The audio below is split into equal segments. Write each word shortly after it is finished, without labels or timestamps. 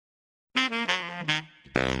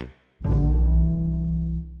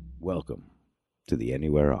Welcome to the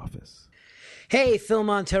Anywhere Office. Hey, Phil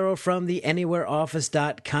Montero from the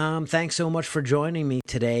AnywhereOffice.com. Thanks so much for joining me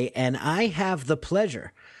today. And I have the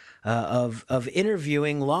pleasure of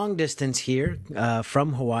interviewing long distance here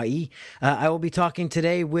from Hawaii. I will be talking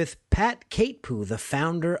today with Pat Katepu, the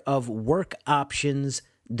founder of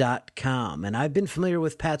WorkOptions.com. And I've been familiar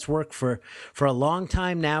with Pat's work for a long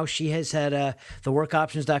time now. She has had the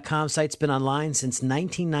WorkOptions.com site's been online since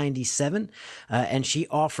 1997, and she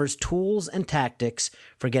offers tools and tactics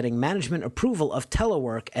for getting management approval of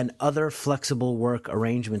telework and other flexible work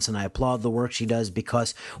arrangements. And I applaud the work she does,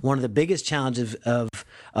 because one of the biggest challenges of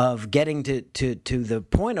getting to the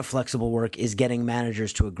point of flexible work is getting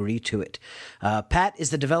managers to agree to it. Pat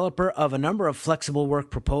is the developer of a number of flexible work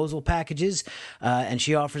proposal packages, and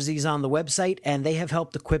she offers these on the website, and they have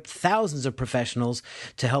helped equip thousands of professionals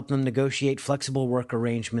to help them negotiate flexible work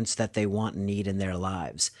arrangements that they want and need in their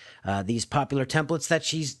lives. These popular templates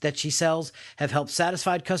that she sells have helped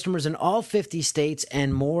satisfied customers in all 50 states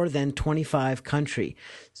and more than 25 countries.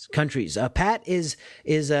 Pat is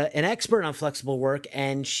an expert on flexible work,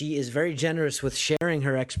 and she is very generous with sharing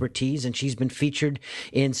her expertise, and she's been featured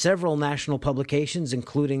in several national publications,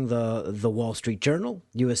 including the Wall Street Journal,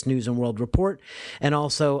 U.S. News and World Report, and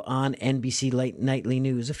also on NBC Late Nightly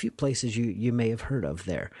News, a few places you may have heard of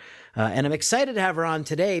there. And I'm excited to have her on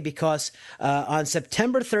today because on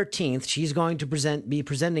September 13th, she's going to be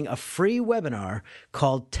presenting a free webinar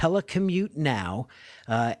called Telecommute Now.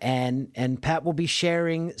 And Pat will be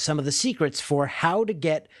sharing some of the secrets for how to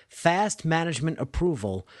get fast management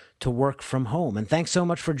approval to work from home. And thanks so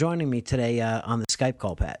much for joining me today on the Skype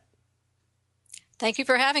call, Pat. Thank you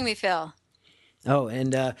for having me, Phil. Oh,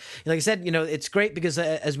 and like I said, it's great because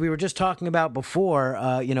as we were just talking about before,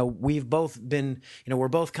 we've both been, we're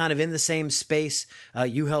both kind of in the same space,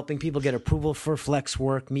 you helping people get approval for flex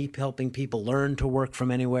work, me helping people learn to work from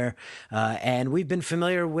anywhere. And we've been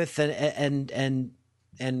familiar with and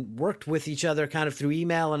worked with each other kind of through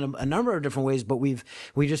email and a number of different ways, but we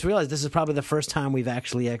just realized this is probably the first time we've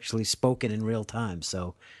actually spoken in real time.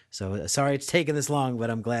 So sorry it's taken this long, but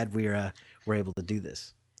I'm glad we're able to do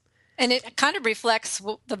this. And it kind of reflects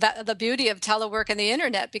the beauty of telework and the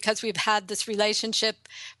internet, because we've had this relationship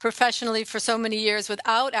professionally for so many years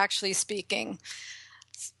without actually speaking.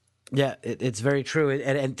 Yeah, it's very true.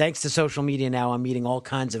 And thanks to social media now, I'm meeting all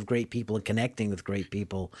kinds of great people and connecting with great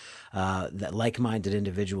people, that like-minded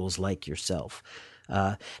individuals like yourself.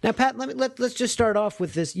 Now, Pat, let's just start off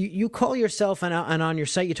with this. You call yourself, and on your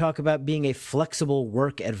site you talk about being a flexible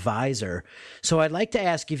work advisor. So I'd like to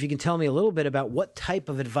ask you if you can tell me a little bit about what type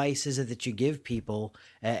of advice is it that you give people,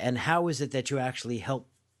 and how is it that you actually help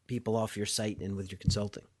people off your site and with your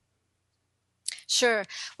consulting? Sure.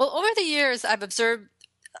 Well, over the years, I've observed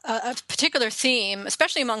a particular theme,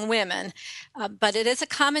 especially among women, but it is a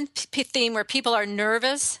common theme where people are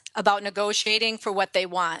nervous about negotiating for what they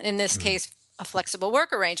want. In this case, a flexible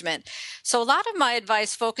work arrangement. So a lot of my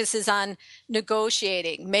advice focuses on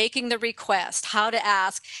negotiating, making the request, how to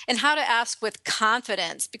ask, and how to ask with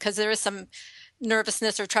confidence, because there is some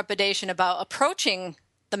nervousness or trepidation about approaching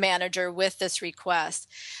the manager with this request.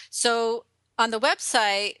 So on the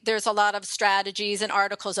website, there's a lot of strategies and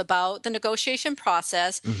articles about the negotiation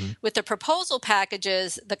process. Mm-hmm. With the proposal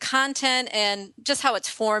packages, the content and just how it's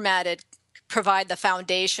formatted provide the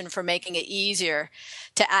foundation for making it easier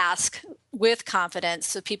to ask with confidence,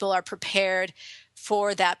 so people are prepared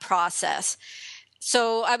for that process.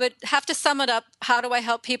 So I would have to sum it up. How do I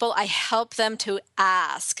help people? I help them to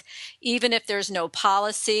ask, even if there's no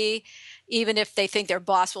policy, even if they think their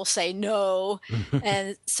boss will say no.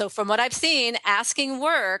 And so from what I've seen, asking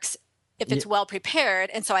works if it's well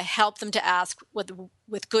prepared, and so I help them to ask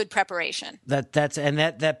with good preparation.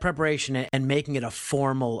 That preparation and making it a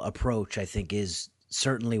formal approach, I think, is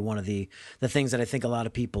certainly one of the things that I think a lot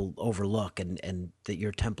of people overlook, and that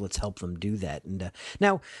your templates help them do that. And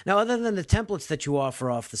now, other than the templates that you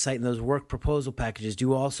offer off the site and those work proposal packages, do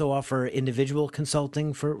you also offer individual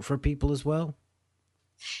consulting for people as well?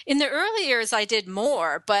 In the early years, I did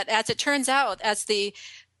more, but as it turns out, as the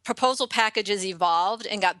proposal packages evolved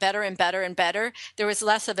and got better and better and better, there was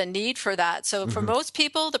less of a need for that. So for most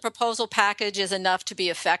people, the proposal package is enough to be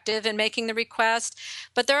effective in making the request.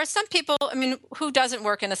 But there are some people, who doesn't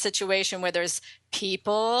work in a situation where there's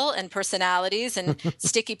people and personalities and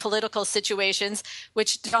sticky political situations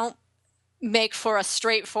which don't make for a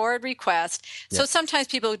straightforward request. Yeah. So sometimes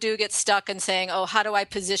people do get stuck in saying, oh, how do I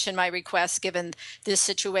position my request given this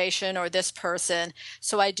situation or this person?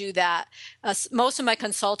 So I do that. Most of my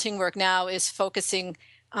consulting work now is focusing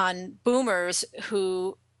on boomers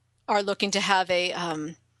who are looking to have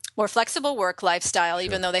a more flexible work lifestyle, Sure.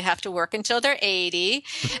 even though they have to work until they're 80.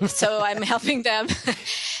 So I'm helping them.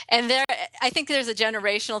 And I think there's a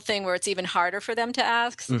generational thing where it's even harder for them to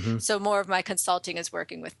ask. Mm-hmm. So more of my consulting is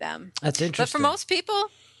working with them. That's interesting. But for most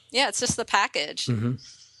people, yeah, it's just the package. Mm-hmm.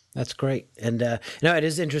 That's great. And it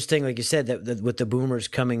is interesting, like you said, that with the boomers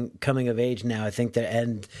coming of age now, I think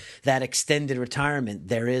that extended retirement,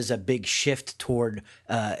 there is a big shift toward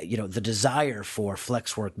the desire for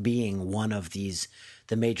flex work being one of the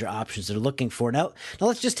major options they're looking for. Now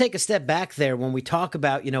let's just take a step back there. When we talk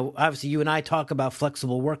about, obviously you and I talk about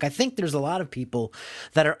flexible work, I think there's a lot of people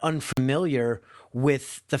that are unfamiliar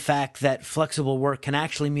with the fact that flexible work can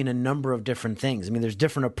actually mean a number of different things. I mean, there's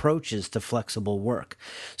different approaches to flexible work.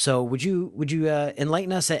 So would you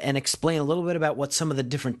enlighten us and explain a little bit about what some of the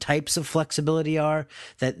different types of flexibility are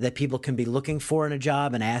that people can be looking for in a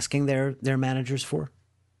job and asking their managers for?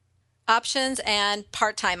 Options and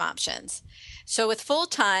part-time options. So with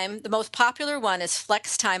full-time, the most popular one is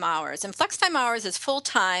flex time hours. And flex time hours is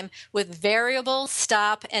full-time with variable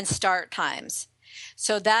stop and start times.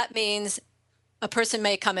 So that means a person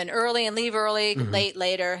may come in early and leave early, late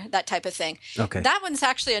later, that type of thing. Okay. That one's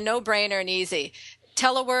actually a no-brainer and easy.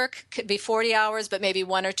 Telework could be 40 hours, but maybe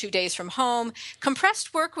 1 or 2 days from home.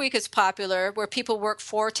 Compressed work week is popular, where people work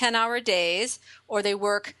 4 10-hour days, or they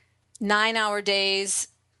work 9-hour days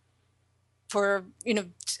for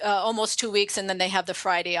almost 2 weeks, and then they have the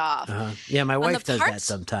Friday off. Uh-huh. Yeah, my wife does that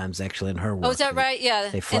sometimes, actually, in her work. Oh, is that right? Yeah,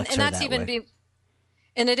 they flex and that's even way.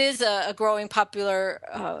 And it is a growing popular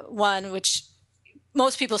one, which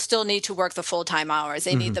most people still need to work the full-time hours.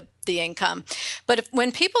 They need the income. But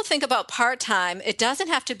when people think about part-time, it doesn't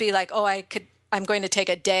have to be like, I'm going to take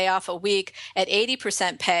a day off a week at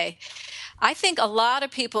 80% pay. I think a lot of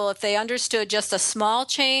people, if they understood just a small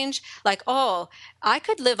change, like, I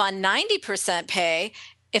could live on 90% pay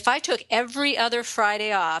if I took every other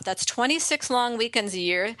Friday off. That's 26 long weekends a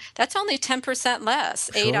year. That's only 10% less,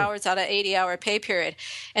 Sure. 8 hours out of 80-hour pay period.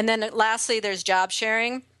 And then lastly, there's job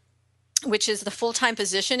sharing, which is the full-time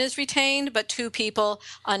position is retained, but 2 people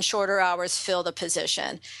on shorter hours fill the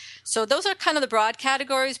position. So those are kind of the broad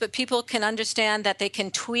categories, but people can understand that they can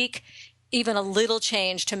tweak even a little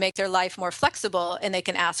change to make their life more flexible, and they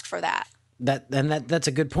can ask for that. That's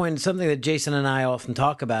a good point. It's something that Jason and I often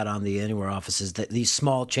talk about on the Anywhere office is that these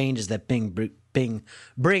small changes that bring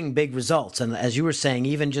big results. And as you were saying,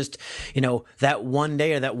 even just, that one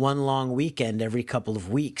day or that one long weekend every couple of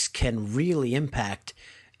weeks can really impact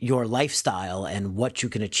your lifestyle and what you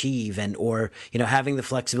can achieve, or having the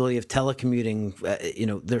flexibility of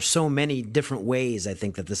telecommuting. There's so many different ways I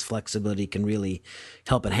think that this flexibility can really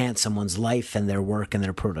help enhance someone's life and their work and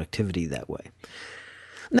their productivity that way.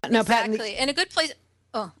 Now, exactly. Pat, and a good place.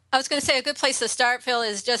 Oh, I was going to say a good place to start, Phil,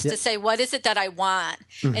 is just to say, what is it that I want,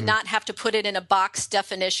 and not have to put it in a box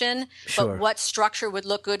definition, Sure. but what structure would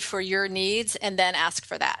look good for your needs, and then ask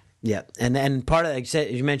for that. Yeah, and part of, like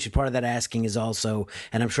you mentioned, part of that asking is also,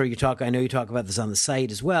 and I'm sure I know you talk about this on the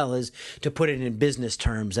site as well, is to put it in business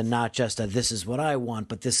terms and not just this is what I want,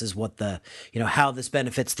 but this is what how this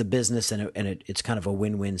benefits the business, and it's kind of a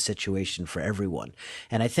win-win situation for everyone.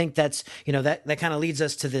 And I think that's, that kind of leads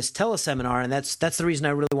us to this teleseminar, and that's the reason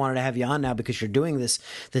I really wanted to have you on now, because you're doing this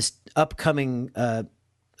upcoming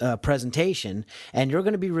presentation, and you're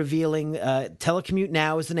going to be revealing Telecommute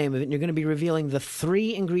Now is the name of it, and you're going to be revealing the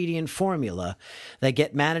 3-ingredient formula that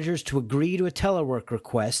get managers to agree to a telework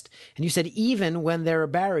request. And you said even when there are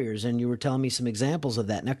barriers, and you were telling me some examples of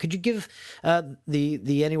that. Now, could you give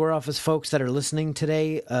the Anywhere office folks that are listening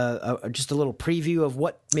today just a little preview of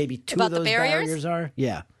what maybe 2 About of those the barriers are?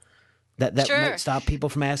 Yeah. That Sure. might stop people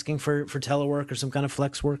from asking for telework or some kind of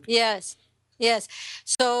flex work? Yes.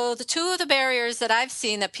 So the 2 of the barriers that I've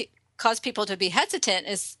seen that cause people to be hesitant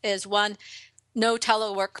is one, no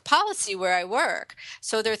telework policy where I work.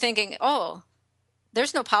 So they're thinking,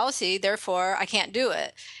 there's no policy, therefore I can't do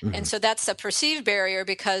it. Mm-hmm. And so that's a perceived barrier,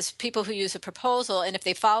 because people who use a proposal, and if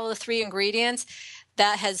they follow the 3 ingredients,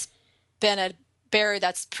 that has been a barrier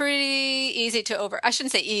that's pretty easy to I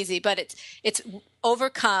shouldn't say easy, but it's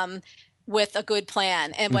overcome with a good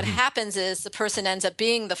plan. And what happens is the person ends up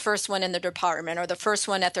being the first one in the department or the first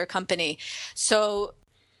one at their company. So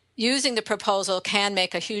using the proposal can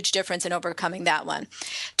make a huge difference in overcoming that one.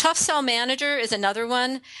 Tough sell manager is another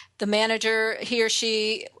one. The manager, he or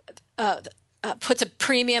she puts a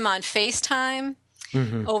premium on FaceTime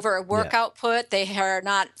over a work output. They are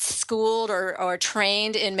not schooled or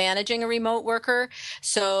trained in managing a remote worker.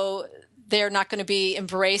 So they're not going to be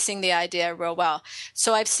embracing the idea real well.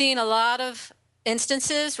 So I've seen a lot of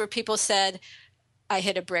instances where people said, I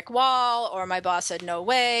hit a brick wall, or my boss said, no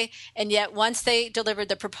way. And yet once they delivered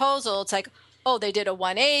the proposal, it's like, oh, they did a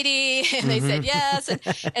 180 and they said yes.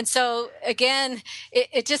 And so again,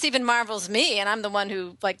 it just even marvels me, and I'm the one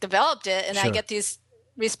who like developed it. And I get these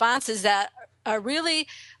responses that are really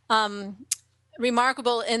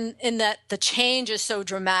remarkable in that the change is so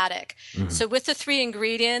dramatic. So with the 3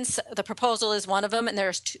 ingredients, the proposal is one of them, and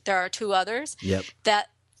there are 2 others that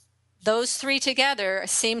those 3 together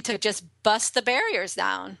seem to just bust the barriers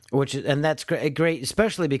down. And that's great,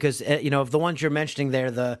 especially because, of the ones you're mentioning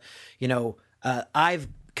there, I've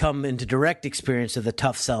come into direct experience of the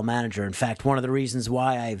tough sell manager. In fact, one of the reasons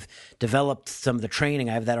why I've developed some of the training,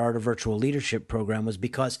 I have that Art of Virtual Leadership program, was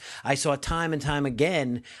because I saw time and time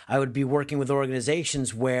again, I would be working with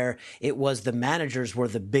organizations where it was the managers were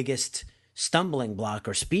the biggest stumbling block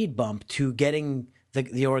or speed bump to getting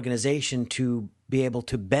the organization to be able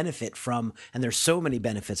to benefit from, and there's so many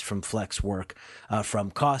benefits from flex work,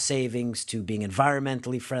 from cost savings to being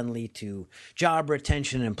environmentally friendly to job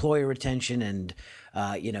retention and employer retention and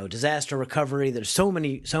disaster recovery. There's so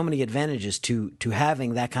many advantages to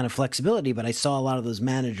having that kind of flexibility, but I saw a lot of those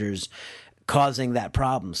managers causing that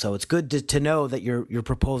problem. So it's good to know that your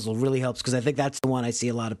proposal really helps, because I think that's the one I see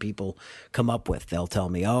a lot of people come up with. They'll tell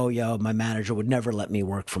me, my manager would never let me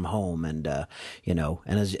work from home. And, and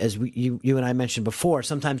as you and I mentioned before,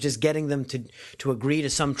 sometimes just getting them to agree to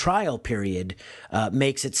some trial period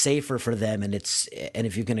makes it safer for them. And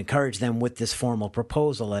if you can encourage them with this formal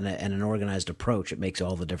proposal and an organized approach, it makes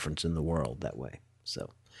all the difference in the world that way.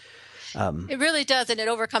 So. It really does, and it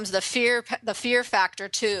overcomes the fear factor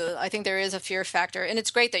too. I think there is a fear factor, and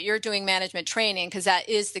it's great that you're doing management training, because that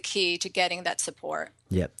is the key to getting that support.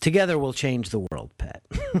 Yep. Together we'll change the world, Pat.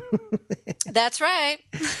 That's right.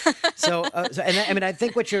 I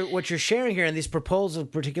think what you're sharing here in these proposals in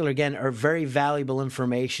particular, again, are very valuable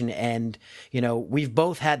information. And, we've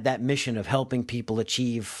both had that mission of helping people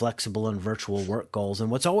achieve flexible and virtual work goals.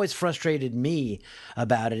 And what's always frustrated me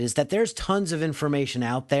about it is that there's tons of information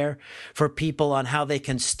out there for people on how they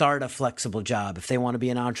can start a flexible job if they want to be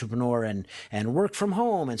an entrepreneur and work from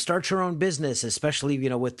home and start your own business, especially,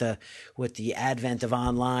 with the advent of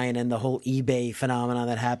online and the whole eBay phenomenon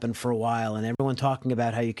that happened for a while, and everyone talking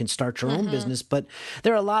about how you can start your own business. But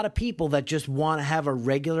there are a lot of people that just want to have a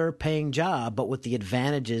regular paying job, but with the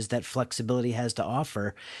advantages that flexibility has to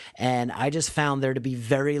offer. And I just found there to be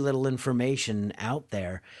very little information out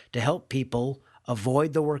there to help people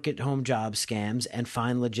avoid the work at home job scams and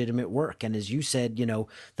find legitimate work. And as you said,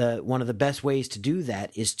 one of the best ways to do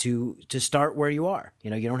that is to start where you are. You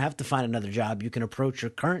don't have to find another job. You can approach your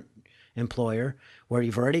current employer where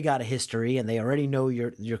you've already got a history and they already know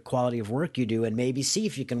your quality of work you do, and maybe see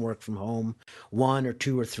if you can work from home 1 or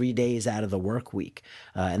 2 or 3 days out of the work week.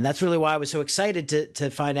 And that's really why I was so excited to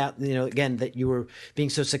find out, again, that you were being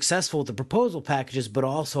so successful with the proposal packages, but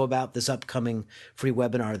also about this upcoming free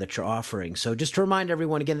webinar that you're offering. So just to remind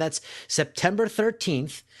everyone, again, that's September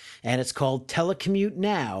 13th, and it's called Telecommute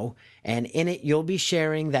Now. And in it, you'll be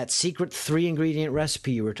sharing that secret 3-ingredient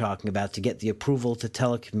recipe you were talking about to get the approval to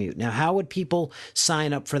telecommute. Now, how would people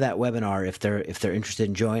sign up for that webinar if they're interested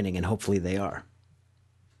in joining, and hopefully they are?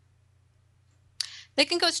 They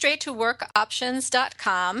can go straight to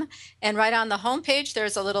workoptions.com, and right on the homepage,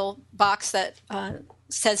 there's a little box that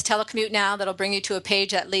says Telecommute Now that'll bring you to a page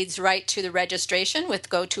that leads right to the registration with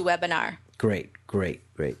GoToWebinar. Great.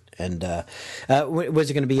 And was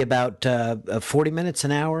it going to be about 40 minutes,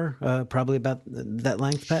 an hour, probably about that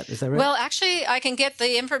length, Pat? Is that right? Well, actually, I can get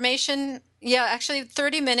the information,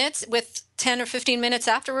 30 minutes with 10 or 15 minutes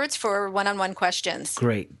afterwards for one-on-one questions.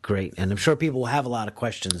 Great. And I'm sure people will have a lot of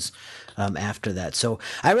questions after that. So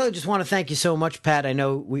I really just want to thank you so much, Pat. I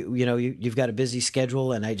know you've got a busy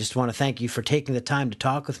schedule, and I just want to thank you for taking the time to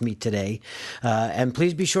talk with me today. And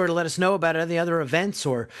please be sure to let us know about any other events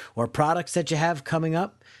or products that you have coming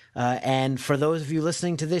up. And for those of you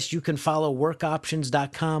listening to this, you can follow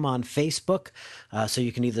workoptions.com on Facebook. So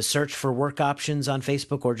you can either search for Work Options on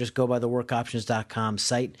Facebook or just go by the workoptions.com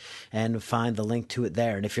site and find the link to it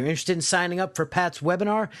there. And if you're interested in signing up for Pat's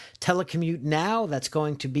webinar, Telecommute Now, that's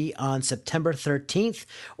going to be on September 13th.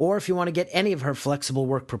 Or if you want to get any of her flexible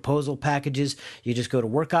work proposal packages, you just go to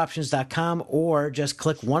workoptions.com or just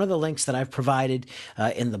click one of the links that I've provided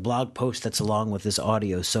in the blog post that's along with this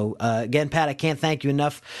audio. So again, Pat, I can't thank you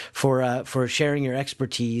enough for sharing your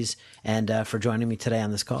expertise and for joining me today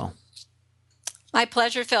on this call. My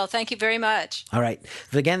pleasure, Phil. Thank you very much. All right.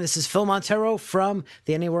 Again, this is Phil Montero from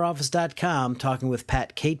theanywhereoffice.com talking with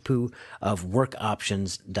Pat Catepoo of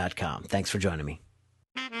workoptions.com. Thanks for joining me.